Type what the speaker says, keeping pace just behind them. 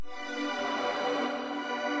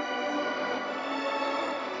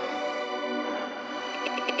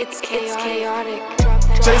It's chaotic.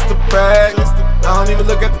 Chase the bag, I don't even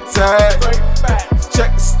look at the tag.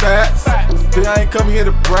 Check the stats, bitch, I ain't come here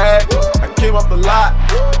to brag. I came off the lot,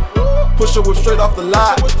 push a whip straight off the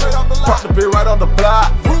lot. Park the beer right on the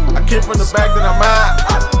block. I came from the bag, then I'm out.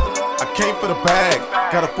 I came for the bag,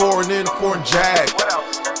 got a foreign in, foreign jag.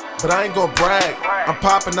 But I ain't gon' brag, I'm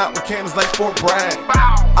popping out with cannons like Fort Bragg.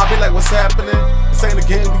 I be like, what's happening? This ain't a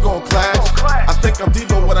game, we gon' clash. I think I'm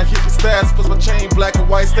Devo when I hit the stats. Plus my chain black and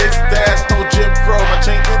white, Stacy Dash. No Jim Crow, my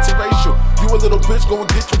chain interracial. You a little bitch, go and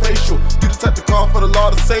get your facial. You the type to call for the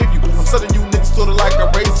law to save you. I'm sending you niggas sorta like I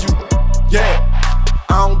raised you. Yeah,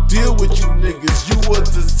 I don't deal with you niggas. You a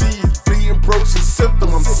disease, being broke's a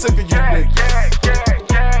symptom. I'm sick of you niggas.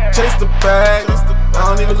 Chase the bag, I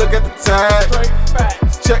don't even look at the tag.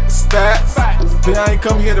 Check the stats, bitch, I ain't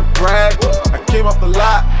come here to brag. I came off the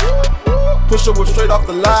lot, push a whip straight off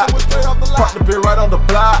the lot. Park the beer right on the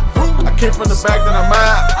block. I came from the bag, then I'm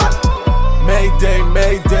out. Mayday,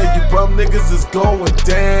 Mayday, you bum niggas is going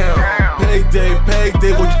down. Payday,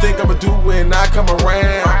 payday, what you think I'ma do when I come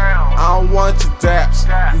around? I don't want your daps,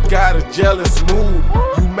 you got a jealous mood.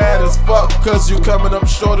 You mad as fuck cause you coming up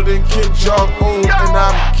shorter than Kim Jong-un. And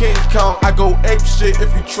I'm King Kong, I go ape shit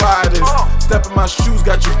if you try this. Step in my shoes,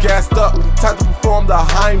 got you gassed up, time to perform the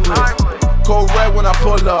Heimlich. Cold red when I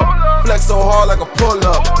pull up, flex so hard like a pull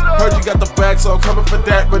up. Heard you got the bag, so I'm coming for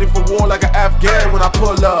that. Ready for war like an Afghan when I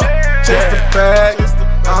pull up. Chase the bag,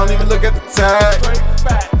 I don't even look at the tag.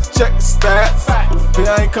 Check the stats, bitch,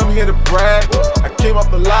 I ain't come here to brag. I came off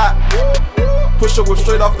the lot, push a whip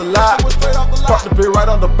straight off the lot. Park the beer right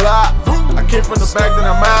on the block. I came from the bag, then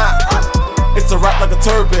I'm out. It's a rap like a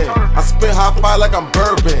turban. I spit hot fire like I'm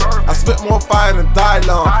bourbon. I spit more fire than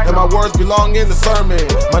Dylon, and my words belong in the sermon.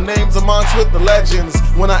 My name's amongst with the legends.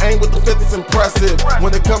 When I aim with the fifth, it's impressive.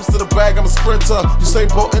 When it comes to the bag, I'm a sprinter. You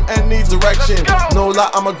say potent and need direction. No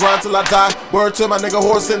lie, I'ma grind till I die. Word to my nigga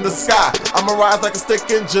horse in the sky. I'ma rise like a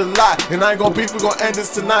stick in July. And I ain't gon' beef, we gon' end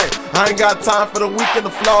this tonight. I ain't got time for the weak and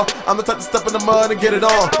the flaw. I'm the type to step in the mud and get it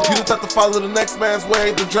on. You the type to follow the next man's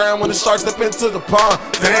way, to drown when the sharks step into the pond.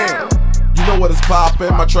 Damn. You know what is poppin',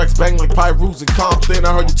 my tracks bang like Pyrus and Compton.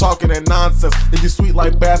 I heard you talking that nonsense, and you sweet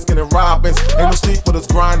like Baskin and Robbins. Ain't no sleep for this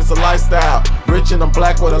grind, it's a lifestyle. Rich and I'm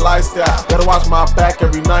black with a lifestyle. Gotta watch my back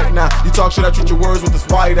every night now. You talk shit, I treat your words with this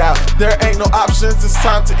white out. There ain't no options, it's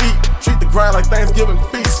time to eat. Treat the grind like Thanksgiving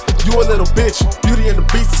feast. You a little bitch, Beauty and the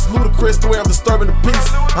Beast. It's ludicrous the way I'm disturbing the peace.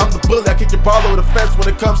 I'm the bully, I kick your ball over the fence. When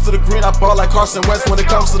it comes to the green, I ball like Carson Wentz. When it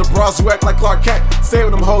comes to the bras, you act like Clark Kent. Saving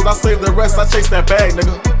them hoes, I save the rest. I chase that bag,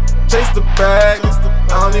 nigga. Chase the bag,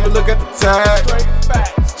 I don't even look at the tag.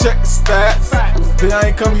 Check the stats, bitch, I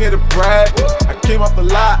ain't come here to brag. I came off the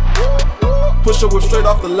lot, push a whip straight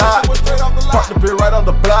off the lot. Park the beer right on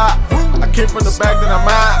the block. I came from the bag, then I'm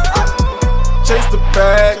out. Chase the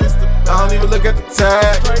bag, I don't even look at the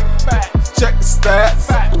tag. Check the stats,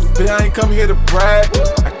 bitch, I ain't come here to brag.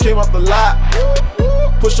 I came off the lot,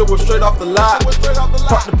 push a whip straight off the lot.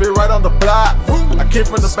 Park the beer right on the block. I came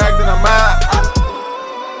from the bag, then I'm out.